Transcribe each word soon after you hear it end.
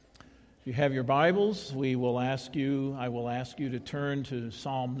If you have your Bibles, I will ask you to turn to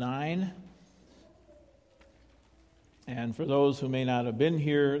Psalm 9. And for those who may not have been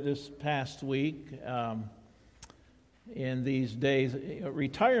here this past week, in these days,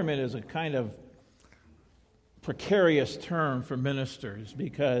 retirement is a kind of precarious term for ministers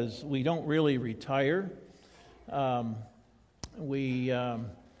because we don't really retire. We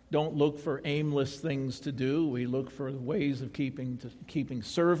don't look for aimless things to do. We look for ways of keeping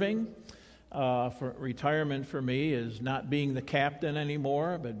serving. For retirement for me is not being the captain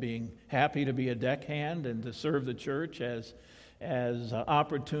anymore, but being happy to be a deckhand and to serve the church as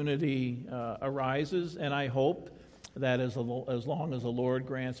opportunity arises. And I hope that as long as the Lord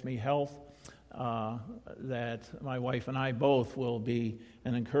grants me health, that my wife and I both will be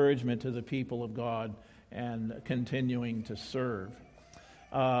an encouragement to the people of God and continuing to serve.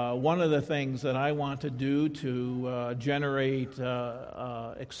 One of the things that I want to do to generate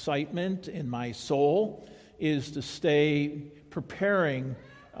excitement in my soul is to stay preparing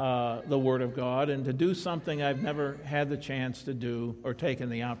the Word of God and to do something I've never had the chance to do or taken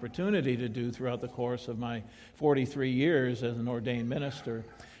the opportunity to do throughout the course of my 43 years as an ordained minister,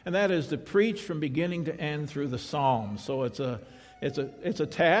 and that is to preach from beginning to end through the Psalms. So it's a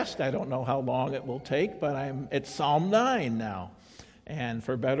task. I don't know how long it will take, but it's Psalm 9 now. And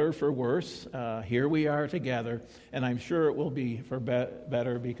for better or for worse, here we are together, and I'm sure it will be for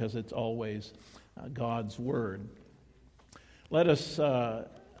better because it's always God's Word. Let us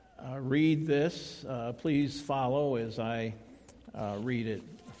read this. Please follow as I read it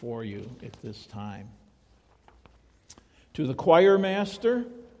for you at this time. To the choir master,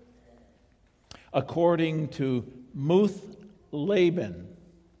 according to Muth Laban,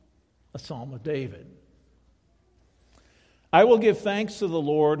 a psalm of David. I will give thanks to the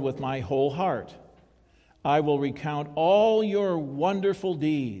Lord with my whole heart. I will recount all your wonderful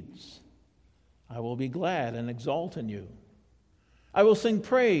deeds. I will be glad and exult in you. I will sing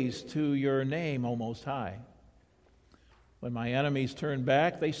praise to your name, O Most High. When my enemies turn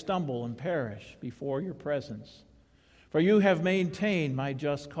back, they stumble and perish before your presence. For you have maintained my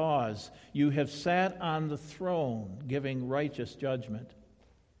just cause. You have sat on the throne, giving righteous judgment.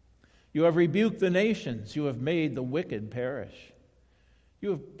 You have rebuked the nations. You have made the wicked perish.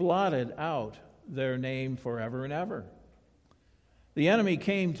 You have blotted out their name forever and ever. The enemy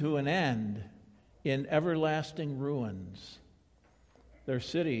came to an end in everlasting ruins. Their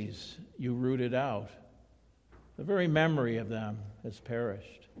cities you rooted out. The very memory of them has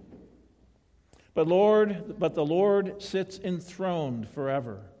perished. But the Lord sits enthroned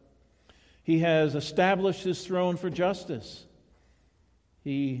forever. He has established his throne for justice.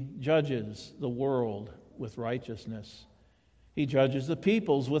 He judges the world with righteousness. He judges the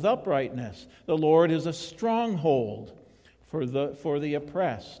peoples with uprightness. The Lord is a stronghold for the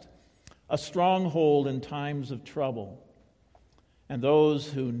oppressed, a stronghold in times of trouble. And those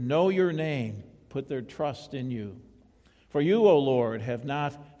who know your name put their trust in you. For you, O Lord, have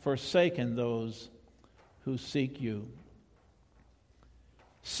not forsaken those who seek you.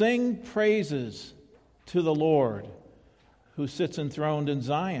 Sing praises to the Lord, who sits enthroned in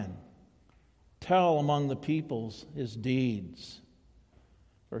Zion. Tell among the peoples his deeds.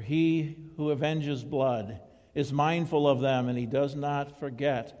 For he who avenges blood is mindful of them, and he does not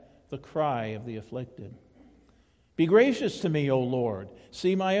forget the cry of the afflicted. Be gracious to me, O Lord.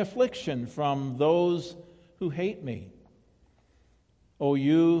 See my affliction from those who hate me. O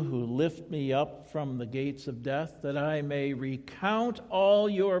you who lift me up from the gates of death, that I may recount all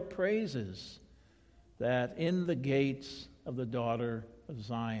your praises, that in the gates of the daughter of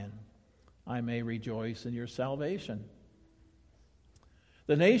Zion I may rejoice in your salvation.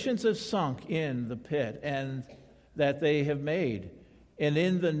 The nations have sunk in the pit, and that they have made, and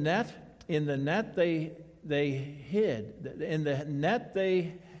in the net they hid.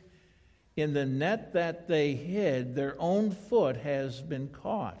 In the net that they hid, their own foot has been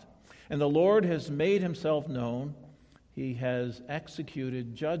caught. And the Lord has made himself known. He has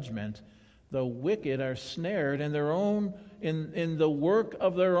executed judgment. The wicked are snared in the work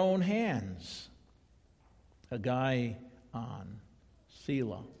of their own hands. Haggai on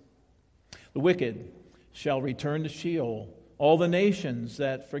Selah. The wicked shall return to Sheol, all the nations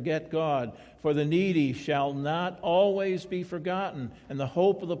that forget God. For the needy shall not always be forgotten, and the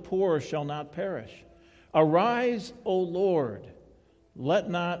hope of the poor shall not perish. Arise, O Lord, let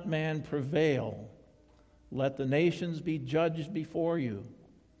not man prevail. Let the nations be judged before you.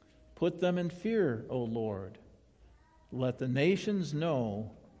 Put them in fear, O Lord. Let the nations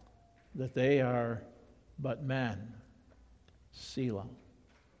know that they are but men. Selah.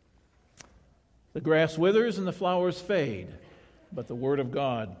 The grass withers and the flowers fade, but the word of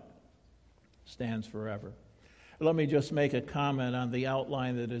God stands forever. Let me just make a comment on the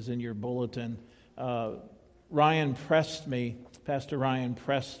outline that is in your bulletin. Pastor Ryan pressed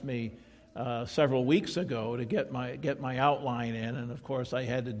me several weeks ago to get my outline in, and of course I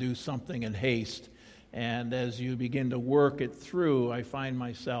had to do something in haste. And as you begin to work it through, I find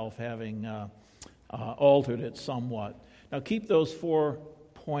myself having altered it somewhat. Now keep those 4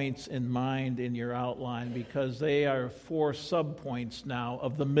 points in mind in your outline, because they are 4 subpoints now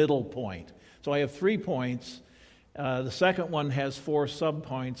of the middle point. So I have 3 points. The second one has 4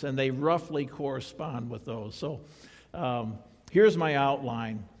 subpoints, and they roughly correspond with those. So here's my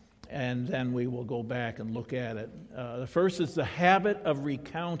outline, and then we will go back and look at it. The first is the habit of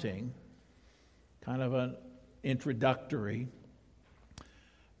recounting, kind of an introductory.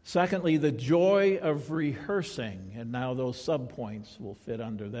 Secondly, the joy of rehearsing, and now those subpoints will fit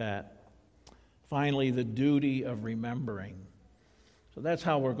under that. Finally, the duty of remembering. So that's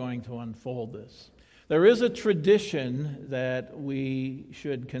how we're going to unfold this. There is a tradition that we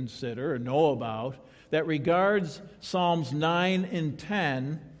should consider or know about that regards Psalms 9 and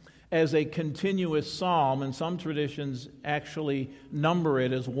 10 as a continuous psalm, and some traditions actually number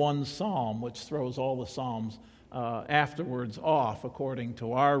it as one psalm, which throws all the psalms afterwards off, according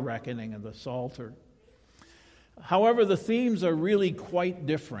to our reckoning of the Psalter. However, the themes are really quite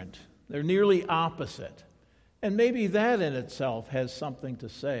different. They're nearly opposite, and maybe that in itself has something to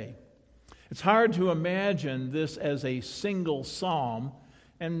say. It's hard to imagine this as a single psalm,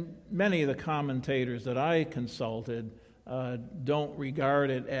 and many of the commentators that I consulted don't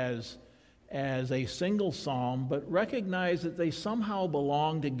regard it as a single psalm, but recognize that they somehow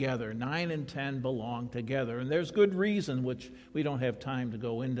belong together. 9 and 10 belong together, and there's good reason, which we don't have time to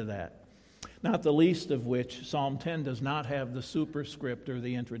go into that. Not the least of which, Psalm 10 does not have the superscript or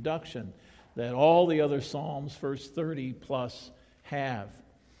the introduction that all the other psalms, first 30 plus, have.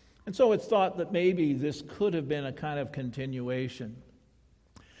 And so it's thought that maybe this could have been a kind of continuation.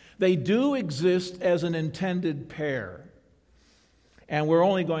 They do exist as an intended pair, and we're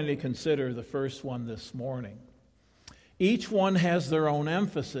only going to consider the first one this morning. Each one has their own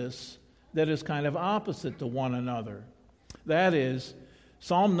emphasis that is kind of opposite to one another. That is,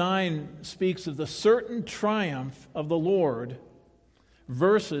 Psalm 9 speaks of the certain triumph of the Lord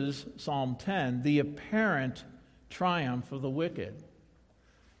versus Psalm 10, the apparent triumph of the wicked.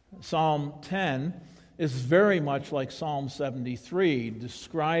 Psalm 10 is very much like Psalm 73,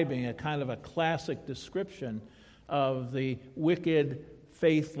 describing a kind of a classic description of the wicked,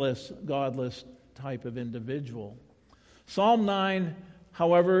 faithless, godless type of individual. Psalm 9,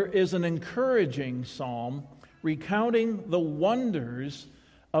 however, is an encouraging psalm recounting the wonders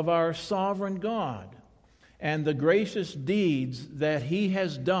of our sovereign God and the gracious deeds that He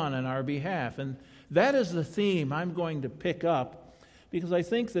has done in our behalf. And that is the theme I'm going to pick up, because I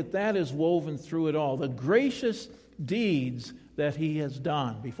think that is woven through it all, the gracious deeds that He has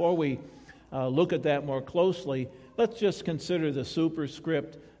done. Before we look at that more closely, let's just consider the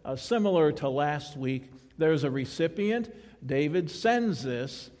superscript. Similar to last week, there's a recipient. David sends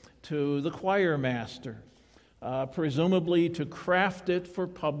this to the choir master, presumably to craft it for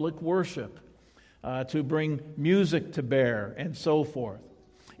public worship, to bring music to bear, and so forth,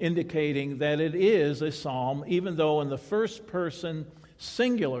 indicating that it is a psalm, even though in the first person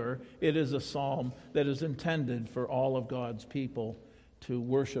singular, it is a psalm that is intended for all of God's people to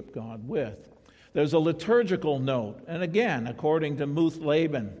worship God with. There's a liturgical note, and again, according to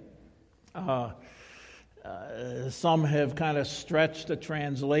Muth-Laban, some have kind of stretched a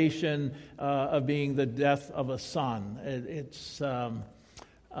translation of being the death of a son. It's more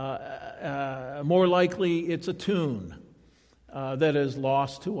likely it's a tune that is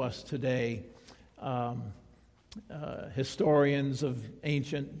lost to us today. Historians of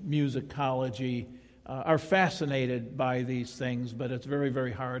ancient musicology are fascinated by these things, but it's very,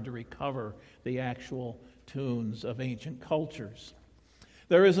 very hard to recover the actual tunes of ancient cultures.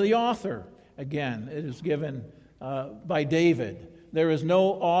 There is the author. Again, it is given by David. There is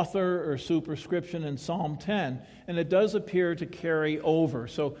no author or superscription in Psalm 10, and it does appear to carry over.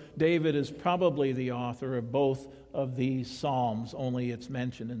 So David is probably the author of both of these psalms, only it's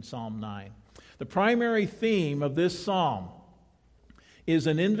mentioned in Psalm 9. The primary theme of this psalm is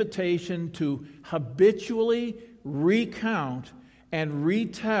an invitation to habitually recount and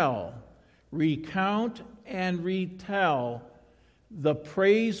retell the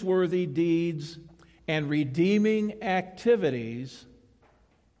praiseworthy deeds and redeeming activities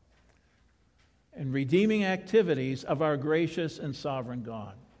of our gracious and sovereign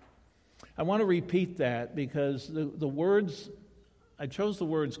God. I want to repeat that because the words, I chose the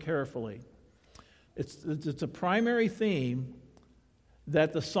words carefully. It's a primary theme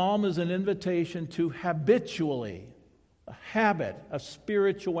that the psalm is an invitation to habitually, a habit, a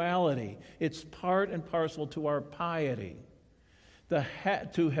spirituality. It's part and parcel to our piety.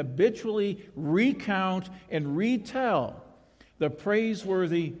 To habitually recount and retell the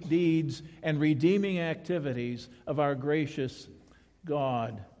praiseworthy deeds and redeeming activities of our gracious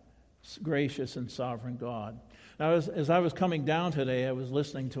God, gracious and sovereign God. Now, as I was coming down today, I was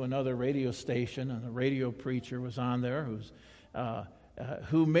listening to another radio station, and a radio preacher was on there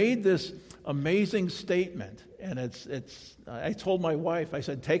who made this amazing statement. And I told my wife, I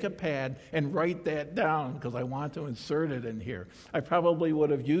said, take a pad and write that down because I want to insert it in here. I probably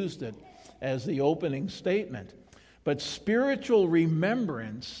would have used it as the opening statement. But spiritual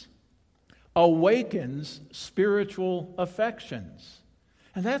remembrance awakens spiritual affections.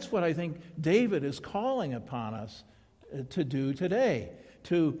 And that's what I think David is calling upon us to do today,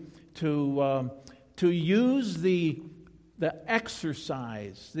 to use the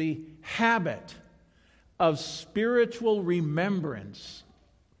exercise, the habit of spiritual remembrance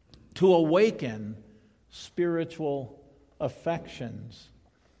to awaken spiritual affections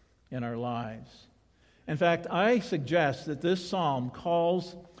in our lives. In fact, I suggest that this psalm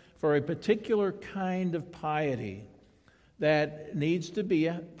calls for a particular kind of piety that needs to be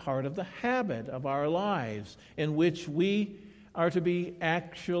a part of the habit of our lives, in which we are to be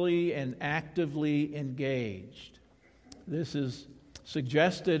actually and actively engaged. This is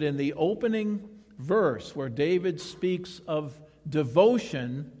suggested in the opening verse where David speaks of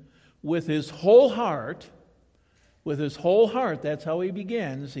devotion with his whole heart. With his whole heart, that's how he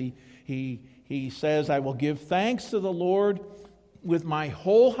begins. He says, I will give thanks to the Lord with my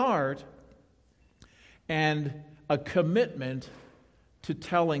whole heart, and a commitment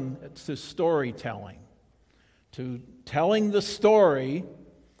to storytelling, to telling the story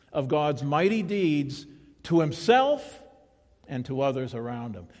of God's mighty deeds to himself and to others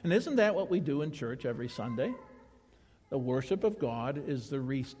around him. And isn't that what we do in church every Sunday? The worship of God is the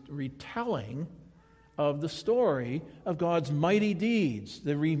retelling of the story of God's mighty deeds,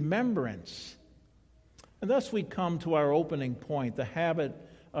 the remembrance. And thus we come to our opening point, the habit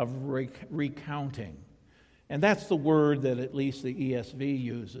of recounting. And that's the word that at least the ESV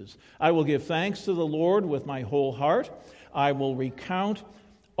uses. I will give thanks to the Lord with my whole heart. I will recount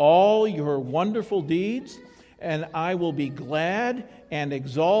all your wonderful deeds, and I will be glad and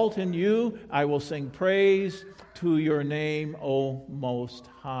exalt in you. I will sing praise to your name, O Most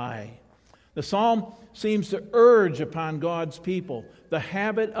High. The psalm seems to urge upon God's people the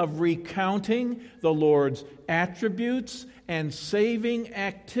habit of recounting the Lord's attributes and saving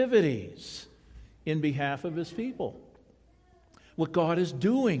activities in behalf of his people, what God is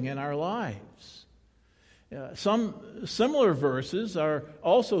doing in our lives. Some similar verses are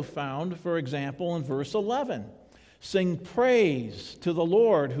also found, for example, in verse 11. Sing praise to the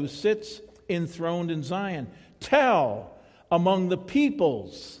Lord who sits enthroned in Zion. Tell among the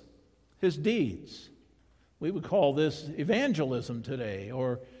peoples his deeds. We would call this evangelism today,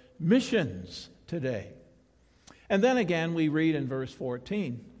 or missions today. And then again we read in verse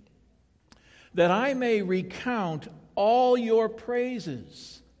 14, that I may recount all your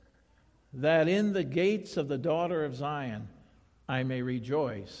praises, that in the gates of the daughter of Zion I may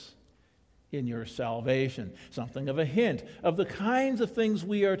rejoice in your salvation. Something of a hint of the kinds of things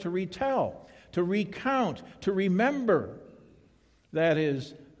we are to retell, to recount, to remember. That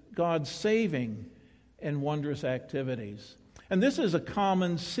is God's saving and wondrous activities. And this is a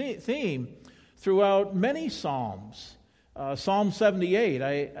common theme throughout many Psalms. Psalm 78,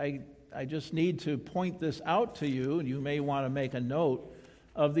 I just need to point this out to you, and you may want to make a note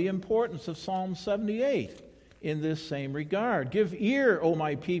of the importance of Psalm 78 in this same regard. Give ear, O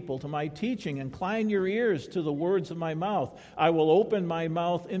my people, to my teaching. Incline your ears to the words of my mouth. I will open my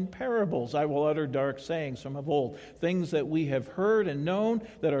mouth in parables. I will utter dark sayings from of old, things that we have heard and known,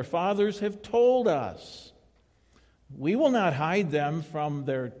 that our fathers have told us. We will not hide them from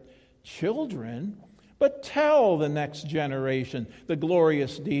their children, but tell the next generation the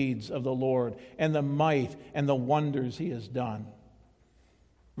glorious deeds of the Lord and the might and the wonders he has done.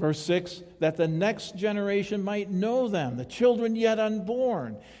 Verse 6, that the next generation might know them, the children yet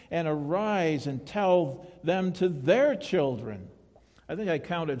unborn, and arise and tell them to their children. I think I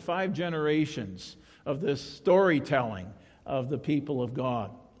counted 5 generations of this storytelling of the people of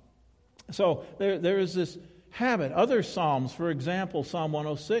God. So there is this habit. Other Psalms, for example, Psalm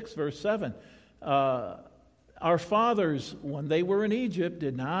 106, verse 7, our fathers, when they were in Egypt,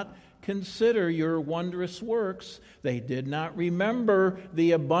 did not consider your wondrous works. They did not remember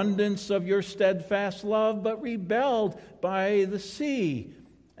the abundance of your steadfast love, but rebelled by the sea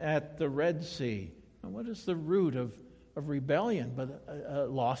at the Red Sea. And what is the root of rebellion, but a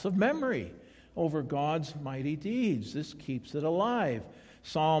loss of memory over God's mighty deeds. This keeps it alive.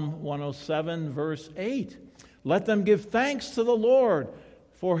 Psalm 107, verse 8. Let them give thanks to the Lord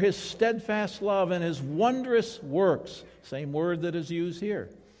for his steadfast love and his wondrous works. Same word that is used here,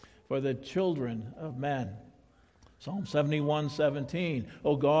 for the children of men. Psalm 71, 17.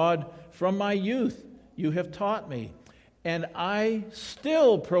 O God, from my youth you have taught me, and I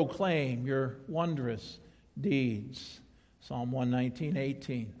still proclaim your wondrous deeds. Psalm 119,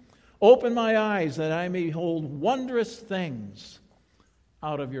 18. Open my eyes that I may behold wondrous things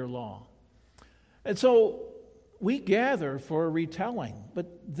out of your law. And so we gather for a retelling, but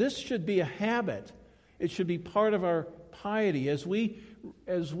this should be a habit. It should be part of our piety as we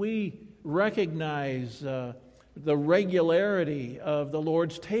recognize the regularity of the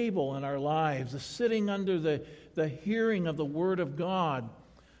Lord's table in our lives, the sitting under the hearing of the Word of God.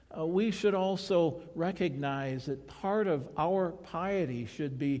 We should also recognize that part of our piety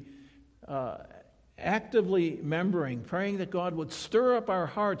should be actively remembering, praying that God would stir up our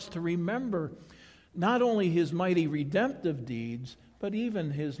hearts to remember not only his mighty redemptive deeds, but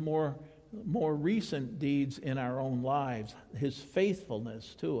even his more recent deeds in our own lives, his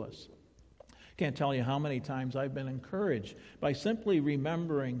faithfulness to us. Can't tell you how many times I've been encouraged by simply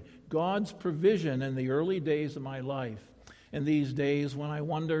remembering God's provision in the early days of my life. In these days when I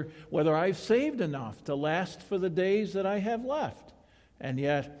wonder whether I've saved enough to last for the days that I have left. And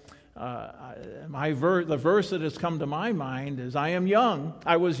yet, the verse that has come to my mind is, I am young.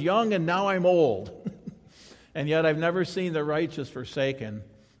 I was young and now I'm old. And yet I've never seen the righteous forsaken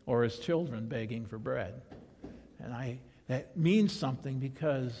or his children begging for bread. And that means something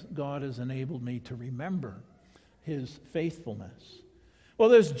because God has enabled me to remember his faithfulness. Well,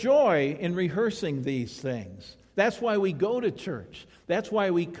 there's joy in rehearsing these things. That's why we go to church. That's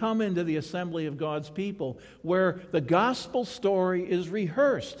why we come into the assembly of God's people, where the gospel story is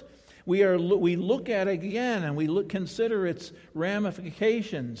rehearsed. We look at it again and we consider its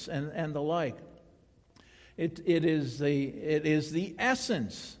ramifications and the like. It is the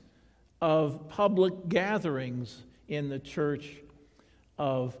essence of public gatherings in the church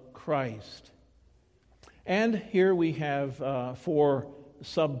of Christ. And here we have 4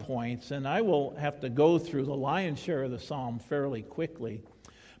 subpoints, and I will have to go through the lion's share of the psalm fairly quickly.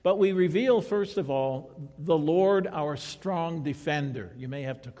 But we reveal, first of all, the Lord our strong defender. You may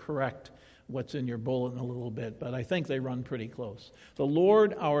have to correct what's in your bulletin a little bit, but I think they run pretty close. The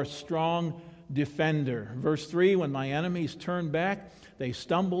Lord our strong defender. Verse 3, when my enemies turned back, they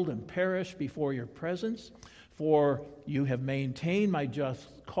stumbled and perished before your presence. For you have maintained my just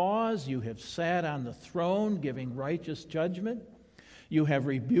cause. You have sat on the throne, giving righteous judgment. You have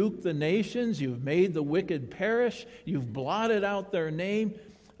rebuked the nations. You've made the wicked perish. You've blotted out their name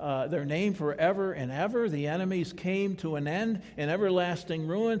forever and ever. The enemies came to an end in everlasting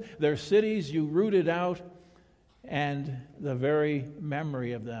ruin. Their cities you rooted out, and the very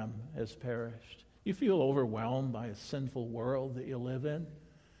memory of them has perished. You feel overwhelmed by a sinful world that you live in?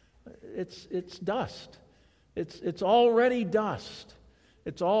 It's dust. It's already dust.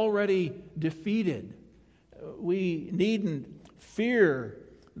 It's already defeated. We needn't fear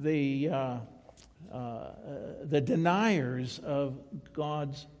the deniers of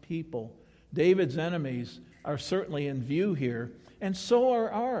God's people. David's enemies are certainly in view here, and so are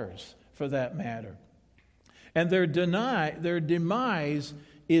ours, for that matter. And their demise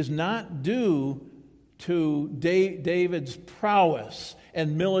is not due to David's prowess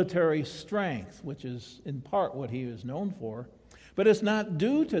and military strength, which is in part what he is known for, but it's not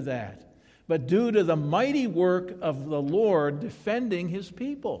due to that, but due to the mighty work of the Lord defending his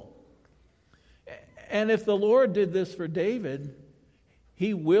people. And if the Lord did this for David,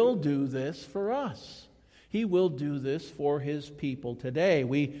 he will do this for us. He will do this for his people today.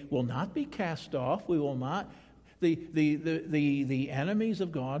 We will not be cast off. We will not. The enemies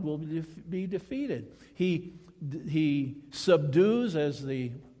of God will be defeated. He subdues, as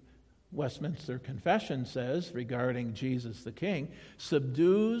the Westminster Confession says regarding Jesus the King,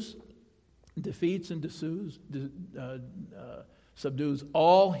 subdues, defeats and subdues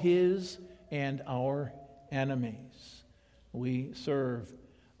all his and our enemies. We serve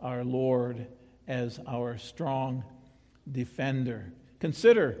our Lord as our strong defender.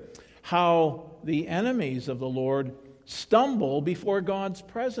 Consider how the enemies of the Lord stumble before God's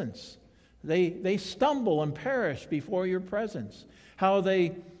presence. They stumble and perish before your presence. How they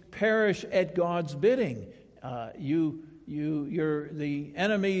perish at God's bidding. You're the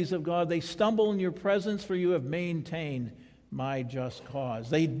enemies of God. They stumble in your presence, for you have maintained my just cause.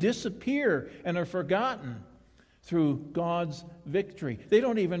 They disappear and are forgotten through God's victory. They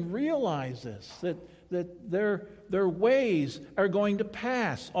don't even realize this, that their ways are going to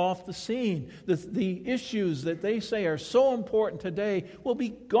pass off the scene. The issues that they say are so important today will be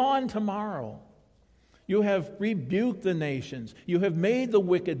gone tomorrow. You have rebuked the nations. You have made the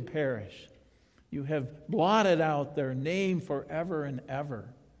wicked perish. You have blotted out their name forever and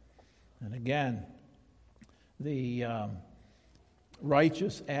ever. And again, the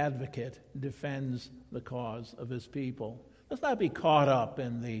righteous advocate defends the cause of his people. Let's not be caught up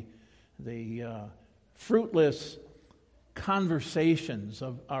in the fruitless conversations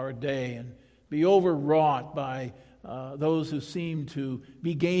of our day and be overwrought by those who seem to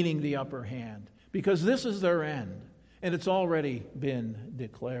be gaining the upper hand, because this is their end, and it's already been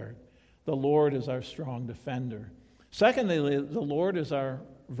declared. The Lord is our strong defender. Secondly, the Lord is our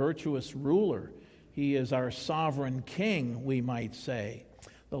virtuous ruler. He is our sovereign king, we might say.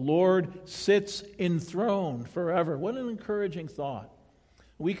 The Lord sits enthroned forever. What an encouraging thought.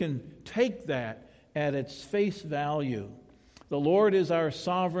 We can take that at its face value. The Lord is our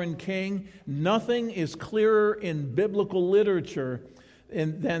sovereign king. Nothing is clearer in biblical literature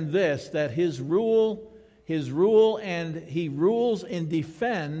than this, that his rule, and he rules and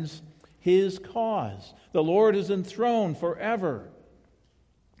defends his cause. The Lord is enthroned forever.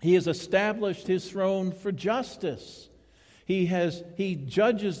 He has established his throne for justice. He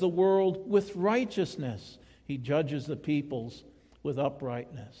judges the world with righteousness. He judges the peoples with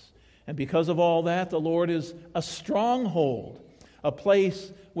uprightness. And because of all that, the Lord is a stronghold, a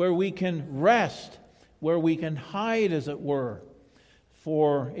place where we can rest, where we can hide, as it were.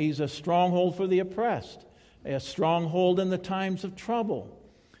 For he's a stronghold for the oppressed, a stronghold in the times of trouble.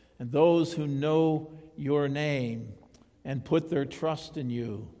 And those who know your name and put their trust in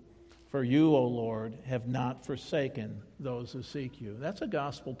you. For you, O Lord, have not forsaken those who seek you. That's a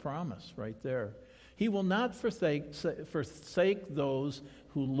gospel promise right there. He will not forsake those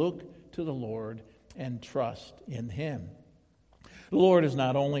who look to the Lord and trust in him. The Lord is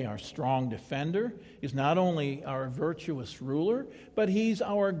not only our strong defender, he's not only our virtuous ruler, but he's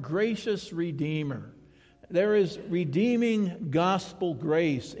our gracious redeemer. There is redeeming gospel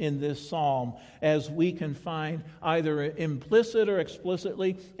grace in this psalm, as we can find either implicit or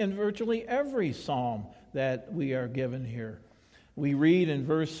explicitly in virtually every psalm that we are given here. We read in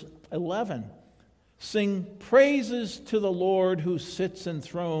verse 11, "Sing praises to the Lord who sits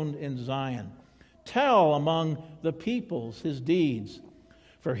enthroned in Zion. Tell among the peoples his deeds.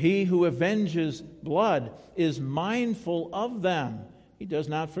 For he who avenges blood is mindful of them. He does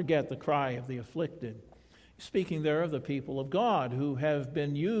not forget the cry of the afflicted." Speaking there of the people of God who have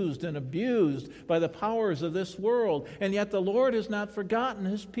been used and abused by the powers of this world. And yet the Lord has not forgotten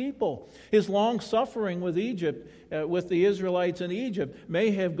his people. His long suffering with Egypt, with the Israelites in Egypt, may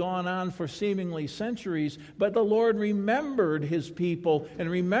have gone on for seemingly centuries, but the Lord remembered his people and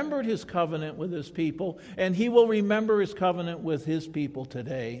remembered his covenant with his people, and he will remember his covenant with his people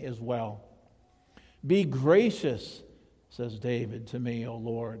today as well. "Be gracious," says David, "to me, O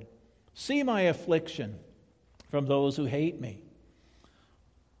Lord. See my affliction from those who hate me.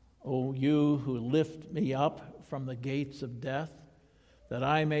 O you who lift me up from the gates of death, that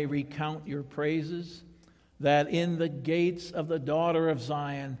I may recount your praises, that in the gates of the daughter of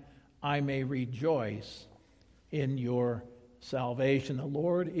Zion I may rejoice in your salvation." The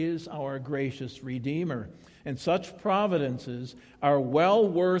Lord is our gracious Redeemer, and such providences are well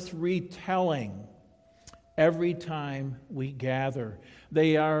worth retelling every time we gather.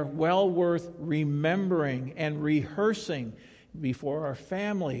 They are well worth remembering and rehearsing before our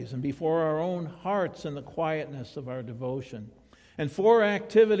families and before our own hearts in the quietness of our devotion. And 4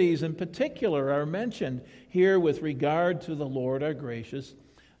 activities in particular are mentioned here with regard to the Lord, our gracious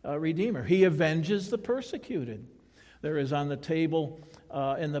Redeemer. He avenges the persecuted. There is on the table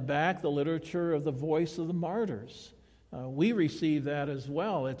in the back the literature of the Voice of the Martyrs. We receive that as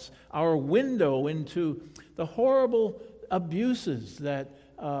well. It's our window into the horrible abuses that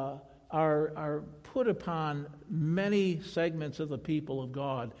are put upon many segments of the people of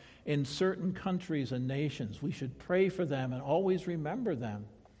God in certain countries and nations. We should pray for them and always remember them.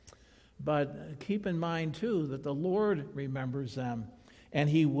 But keep in mind, too, that the Lord remembers them, and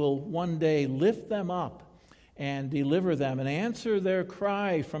he will one day lift them up and deliver them and answer their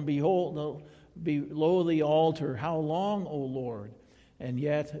cry from below the altar, "How long, O Lord?" And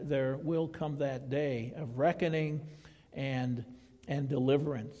yet there will come that day of reckoning and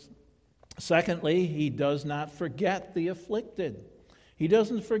deliverance. Secondly, he does not forget the afflicted. He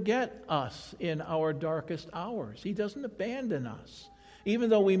doesn't forget us in our darkest hours. He doesn't abandon us, even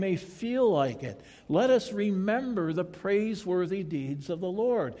though we may feel like it. Let us remember the praiseworthy deeds of the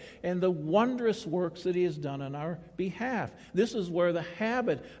Lord and the wondrous works that he has done on our behalf. This is where the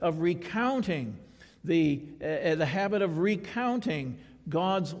habit of recounting the habit of recounting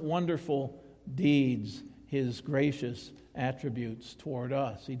God's wonderful deeds, his gracious attributes toward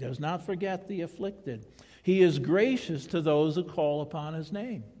us. He does not forget the afflicted. He is gracious to those who call upon his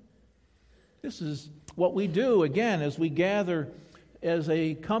name. This is what we do, again, as we gather as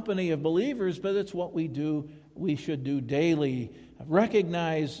a company of believers, but it's what we should do daily.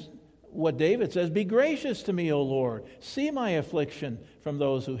 Recognize what David says, be gracious to me, O Lord. See my affliction from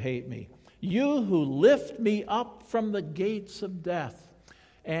those who hate me. You who lift me up from the gates of death,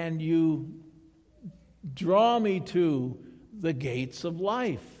 and you draw me to the gates of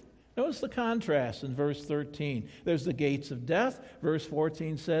life. Notice the contrast in verse 13. There's the gates of death. Verse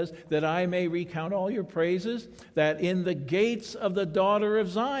 14 says, that I may recount all your praises, that in the gates of the daughter of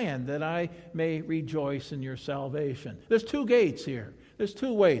Zion, that I may rejoice in your salvation. There's two gates here. There's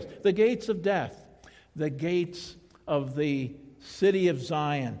two ways. The gates of death, the gates of the city of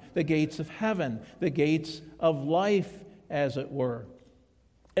Zion, the gates of heaven, the gates of life, as it were.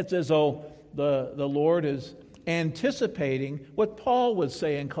 It's as though the Lord is anticipating what Paul would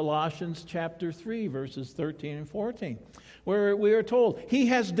say in Colossians chapter 3, verses 13 and 14, where we are told, he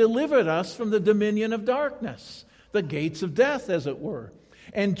has delivered us from the dominion of darkness, the gates of death, as it were,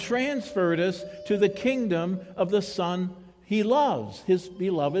 and transferred us to the kingdom of the Son he loves, his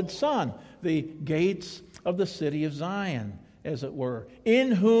beloved Son, the gates of the city of Zion, as it were,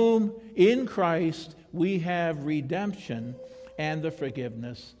 in whom, in Christ, we have redemption and the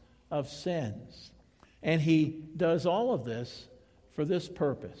forgiveness of sins. And he does all of this for this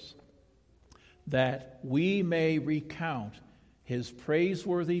purpose, that we may recount his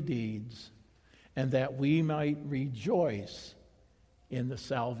praiseworthy deeds and that we might rejoice in the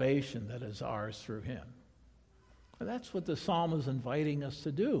salvation that is ours through him. And that's what the psalm is inviting us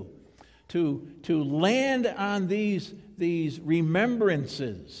to do, to land on these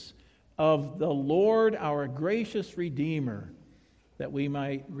remembrances of the Lord, our gracious Redeemer, that we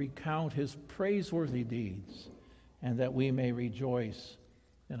might recount his praiseworthy deeds and that we may rejoice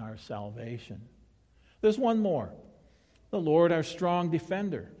in our salvation. There's one more. The Lord, our strong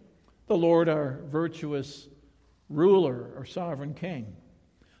defender. The Lord, our virtuous ruler or sovereign king.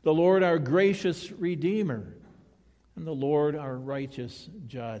 The Lord, our gracious Redeemer. And the Lord, our righteous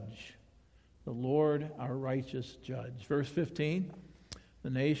judge. The Lord, our righteous judge. Verse 15,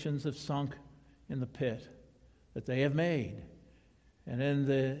 the nations have sunk in the pit that they have made. And in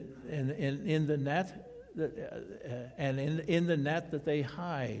the net that they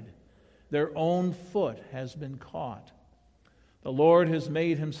hide, their own foot has been caught. The Lord has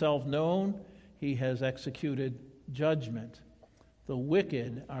made himself known. He has executed judgment. The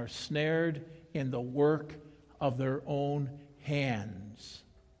wicked are snared in the work of their own hands.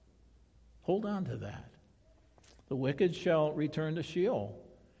 Hold on to that. The wicked shall return to Sheol,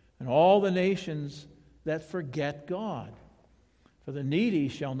 and all the nations that forget God. For the needy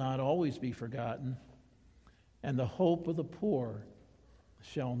shall not always be forgotten, and the hope of the poor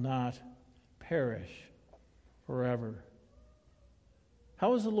shall not perish forever.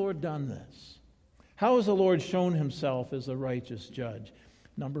 How has the Lord done this? How has the Lord shown himself as a righteous judge?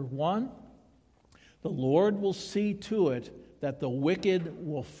 Number one, the Lord will see to it that the wicked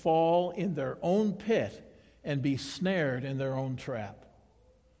will fall in their own pit and be snared in their own trap.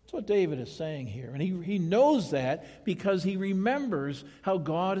 That's what David is saying here. And he knows that because he remembers how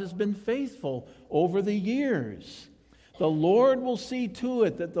God has been faithful over the years. The Lord will see to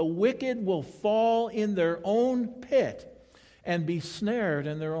it that the wicked will fall in their own pit and be snared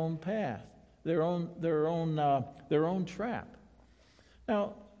in their own path, their own trap.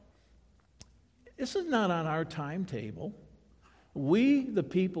 Now, this is not on our timetable. We, the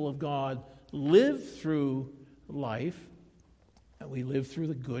people of God, live through life. We live through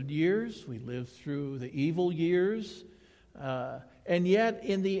the good years. We live through the evil years. And yet,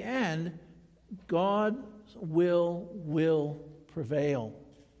 in the end, God's will prevail.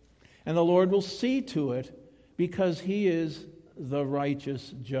 And the Lord will see to it because he is the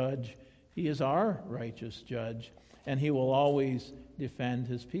righteous judge. He is our righteous judge, and he will always defend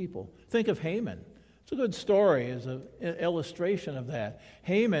his people. Think of Haman. It's a good story as an illustration of that.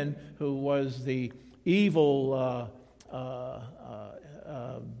 Haman, who was the evil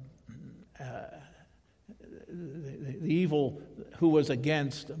who was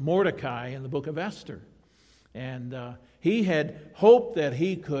against Mordecai in the book of Esther. And he had hoped that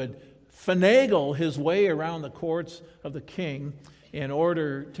he could finagle his way around the courts of the king in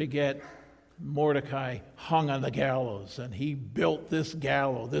order to get Mordecai hung on the gallows. And he built this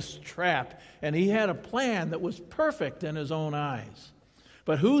gallows, this trap, and he had a plan that was perfect in his own eyes.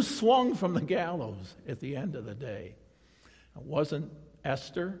 But who swung from the gallows at the end of the day? It wasn't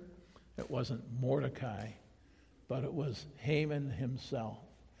Esther. It wasn't Mordecai, but it was Haman himself.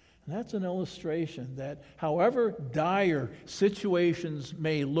 And that's an illustration that however dire situations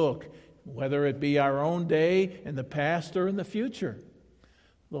may look, whether it be our own day, in the past, or in the future,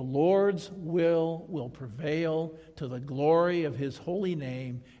 the Lord's will prevail to the glory of His holy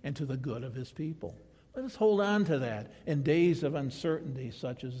name and to the good of His people. Let us hold on to that in days of uncertainty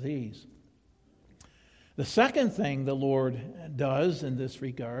such as these. The second thing the Lord does in this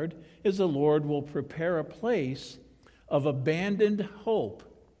regard is the Lord will prepare a place of abandoned hope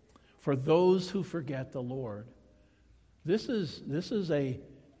for those who forget the Lord. This is a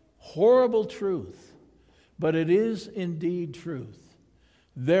horrible truth, but it is indeed truth.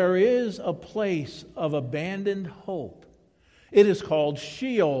 There is a place of abandoned hope. It is called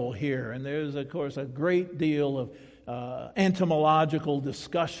Sheol here, and there's, of course, a great deal of entomological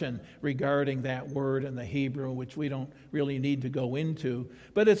discussion regarding that word in the Hebrew, which we don't really need to go into.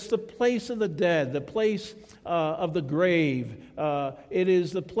 But it's the place of the dead, the place of the grave. It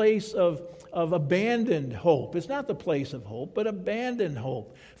is the place of abandoned hope. It's not the place of hope, but abandoned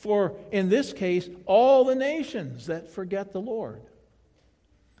hope. For, in this case, all the nations that forget the Lord.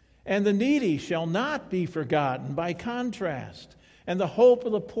 And the needy shall not be forgotten by contrast, and the hope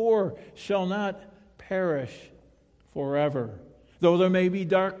of the poor shall not perish forever. Though there may be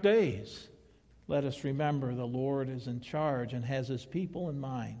dark days, let us remember the Lord is in charge and has His people in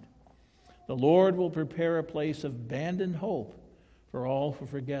mind. The Lord will prepare a place of abandoned hope for all who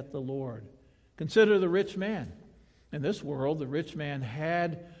forget the Lord. Consider the rich man. In this world, the rich man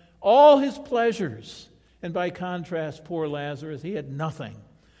had all his pleasures, and by contrast, poor Lazarus, he had nothing.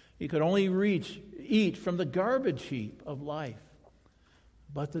 He could only eat from the garbage heap of life.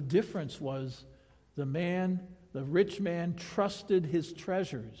 But the difference was the rich man trusted his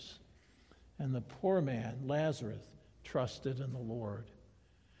treasures, and the poor man, Lazarus, trusted in the Lord.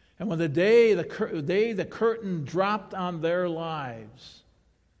 And when the curtain dropped on their lives,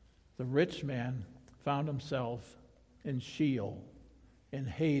 the rich man found himself in Sheol, in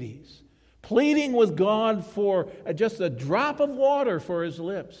Hades, pleading with God for just a drop of water for his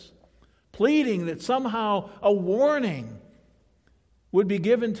lips, pleading that somehow a warning would be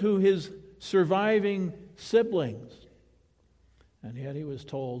given to his surviving siblings. And yet he was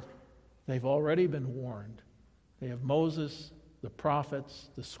told, they've already been warned. They have Moses, the prophets,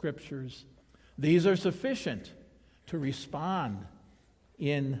 the scriptures. These are sufficient to respond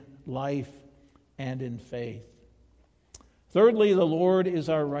in life and in faith. Thirdly, the Lord is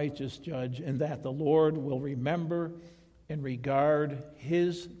our righteous judge, in that the Lord will remember and regard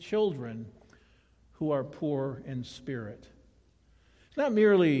His children who are poor in spirit. It's not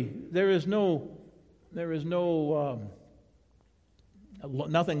merely,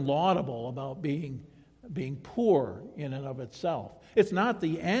 nothing laudable about being poor in and of itself. It's not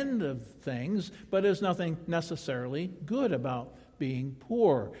the end of things, but there's nothing necessarily good about being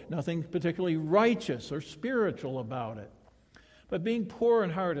poor. Nothing particularly righteous or spiritual about it. But being poor in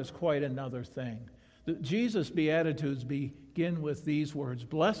heart is quite another thing. Jesus' Beatitudes begin with these words: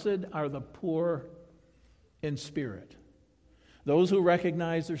 "Blessed are the poor in spirit." Those who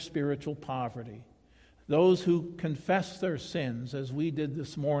recognize their spiritual poverty. Those who confess their sins, as we did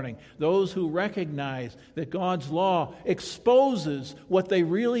this morning. Those who recognize that God's law exposes what they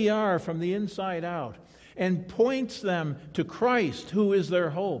really are from the inside out and points them to Christ, who is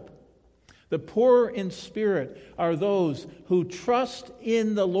their hope. The poor in spirit are those who trust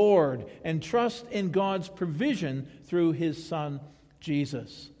in the Lord and trust in God's provision through His Son,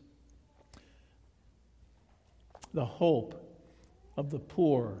 Jesus. The hope of the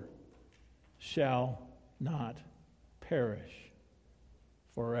poor shall not perish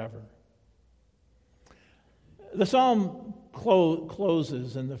forever. The psalm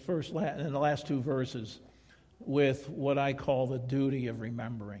closes in the last two verses with what I call the duty of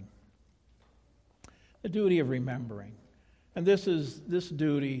remembering. The duty of remembering. And this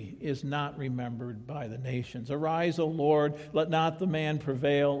duty is not remembered by the nations. Arise, O Lord, let not the man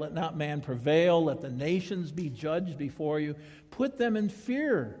prevail. Let not man prevail. Let the nations be judged before you. Put them in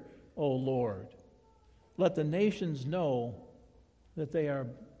fear, O Lord. Let the nations know that they are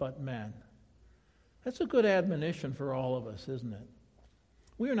but men. That's a good admonition for all of us, isn't it?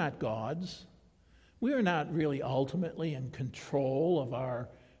 We are not gods. We are not really ultimately in control of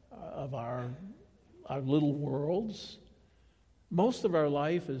our little worlds. Most of our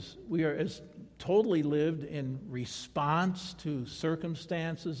life is totally lived in response to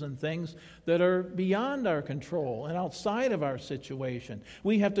circumstances and things that are beyond our control and outside of our situation.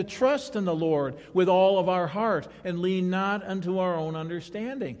 We have to trust in the Lord with all of our heart and lean not unto our own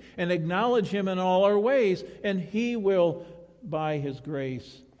understanding and acknowledge Him in all our ways, and He will, by His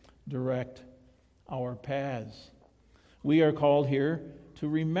grace, direct our paths. We are called here to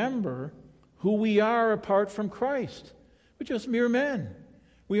remember who we are apart from Christ. We're just mere men.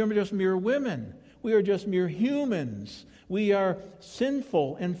 We are just mere women. We are just mere humans. We are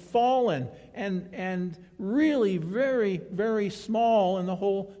sinful and fallen and really very, very small in the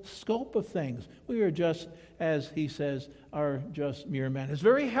whole scope of things. We are just, as he says, are just mere men. It's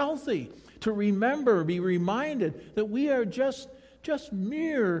very healthy to remember, be reminded that we are just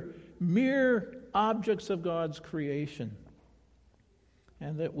mere objects of God's creation,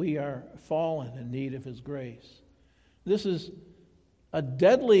 and that we are fallen in need of his grace. This is a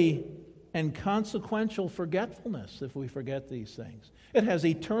deadly and consequential forgetfulness if we forget these things. It has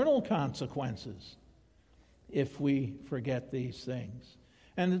eternal consequences if we forget these things.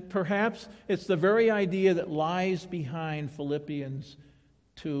 And perhaps it's the very idea that lies behind Philippians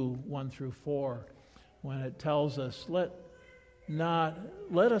 2, 1 through 4, when it tells us, let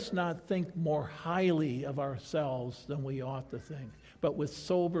us not think more highly of ourselves than we ought to think, but with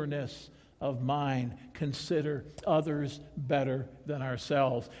soberness of mind, consider others better than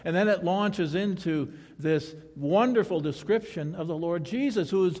ourselves. And then it launches into this wonderful description of the Lord Jesus,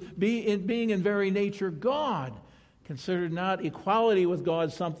 who is being in very nature God, considered not equality with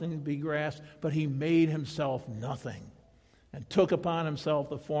God something to be grasped, but he made himself nothing and took upon himself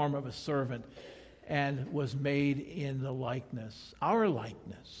the form of a servant and was made in the likeness, our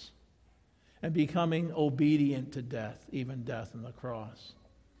likeness, and becoming obedient to death, even death on the cross.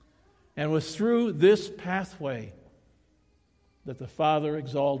 And it was through this pathway that the Father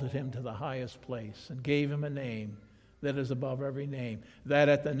exalted him to the highest place and gave him a name that is above every name, that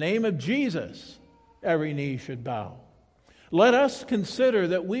at the name of Jesus every knee should bow. Let us consider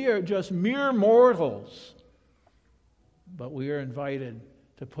that we are just mere mortals, but we are invited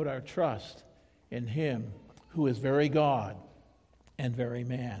to put our trust in him who is very God and very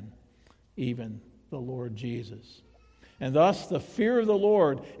man, even the Lord Jesus. And thus, the fear of the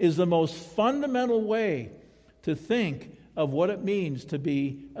Lord is the most fundamental way to think of what it means to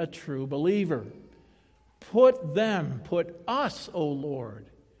be a true believer. Put us, O Lord,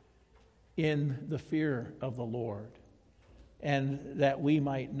 in the fear of the Lord, and that we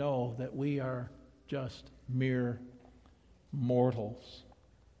might know that we are just mere mortals.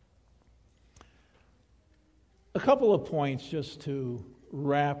 A couple of points just to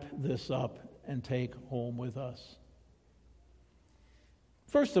wrap this up and take home with us.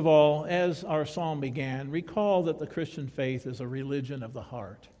 First of all, as our psalm began, recall that the Christian faith is a religion of the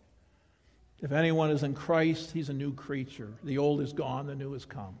heart. If anyone is in Christ, he's a new creature. The old is gone, the new has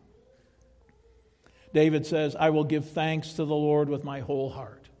come. David says, I will give thanks to the Lord with my whole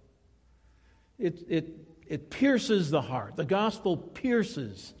heart. It pierces the heart. The gospel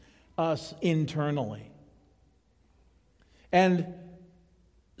pierces us internally. And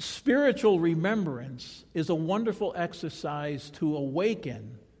spiritual remembrance is a wonderful exercise to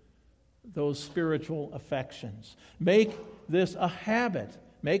awaken those spiritual affections. Make this a habit.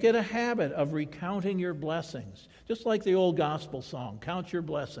 Make it a habit of recounting your blessings. Just like the old gospel song, count your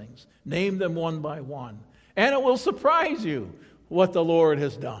blessings. Name them one by one. And it will surprise you what the Lord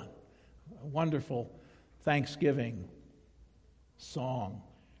has done. A wonderful Thanksgiving song.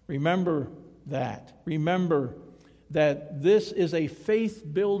 Remember that. Remember that this is a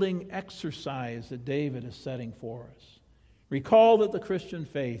faith-building exercise that David is setting for us. Recall that the Christian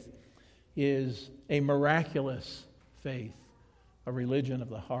faith is a miraculous faith, a religion of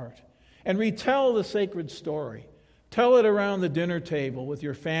the heart. And retell the sacred story. Tell it around the dinner table with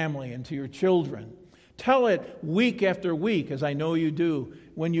your family and to your children. Tell it week after week, as I know you do,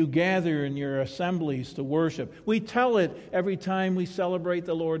 when you gather in your assemblies to worship. We tell it every time we celebrate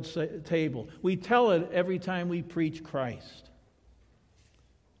the Lord's table. We tell it every time we preach Christ.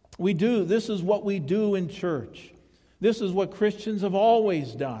 This is what we do in church. This is what Christians have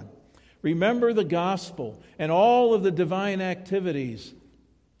always done. Remember the gospel and all of the divine activities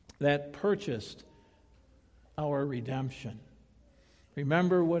that purchased our redemption.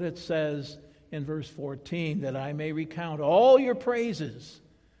 Remember what it says in verse 14, that I may recount all your praises,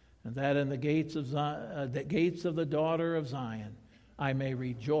 and that in the gates of the daughter of Zion I may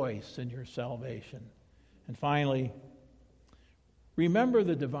rejoice in your salvation. And finally, remember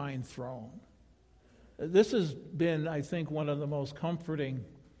the divine throne. This has been, I think, one of the most comforting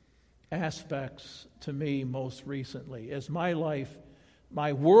aspects to me most recently. As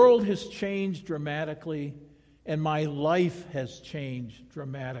my world has changed dramatically, and my life has changed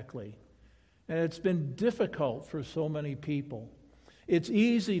dramatically. And it's been difficult for so many people. It's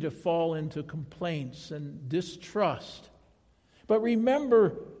easy to fall into complaints and distrust. But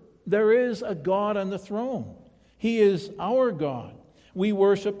remember, there is a God on the throne. He is our God. We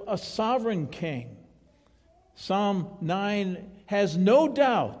worship a sovereign king. Psalm 9 has no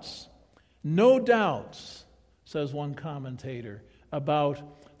doubts, says one commentator,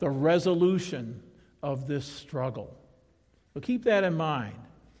 about the resolution of this struggle. So keep that in mind.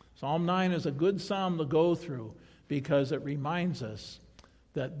 Psalm 9 is a good psalm to go through because it reminds us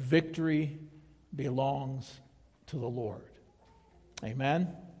that victory belongs to the Lord. Amen?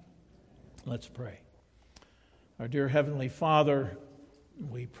 Let's pray. Our dear Heavenly Father,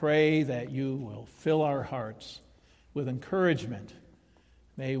 we pray that you will fill our hearts with encouragement.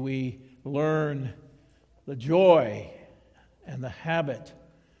 May we learn the joy and the habit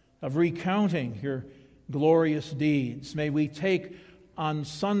of recounting your glorious deeds. May we take on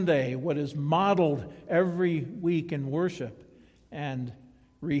Sunday what is modeled every week in worship and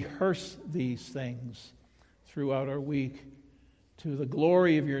rehearse these things throughout our week to the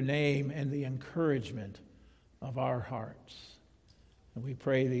glory of your name and the encouragement of our hearts. And we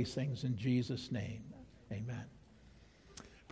pray these things in Jesus' name. Amen.